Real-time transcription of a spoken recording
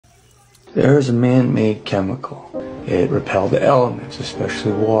There's a man-made chemical. It repelled the elements,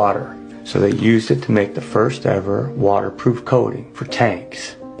 especially water. So they used it to make the first ever waterproof coating for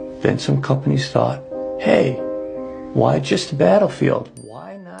tanks. Then some companies thought, hey, why just a battlefield?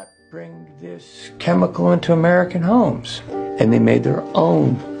 Why not bring this chemical into American homes? And they made their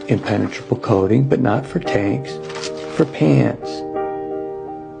own impenetrable coating, but not for tanks, for pans.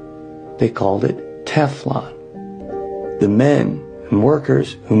 They called it Teflon. The men and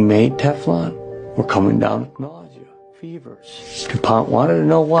workers who made Teflon were coming down with nausea, fevers. DuPont wanted to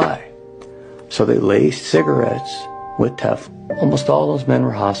know why. So they laced cigarettes with Teflon. Almost all those men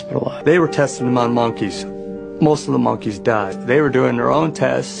were hospitalized. They were testing them on monkeys. Most of the monkeys died. They were doing their own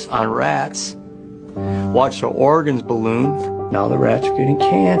tests on rats. Watched their organs balloon. Now the rats are getting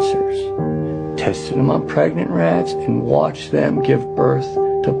cancers. Tested them on pregnant rats and watched them give birth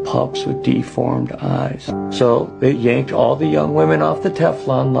to pups with deformed eyes. So they yanked all the young women off the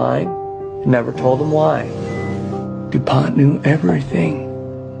Teflon line and never told them why. DuPont knew everything.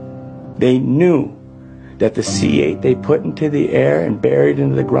 They knew that the C8 they put into the air and buried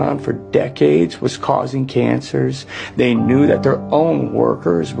into the ground for decades was causing cancers. They knew that their own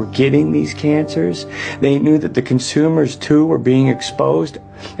workers were getting these cancers. They knew that the consumers too were being exposed,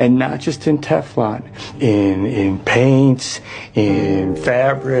 and not just in Teflon, in paints, in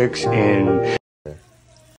fabrics, in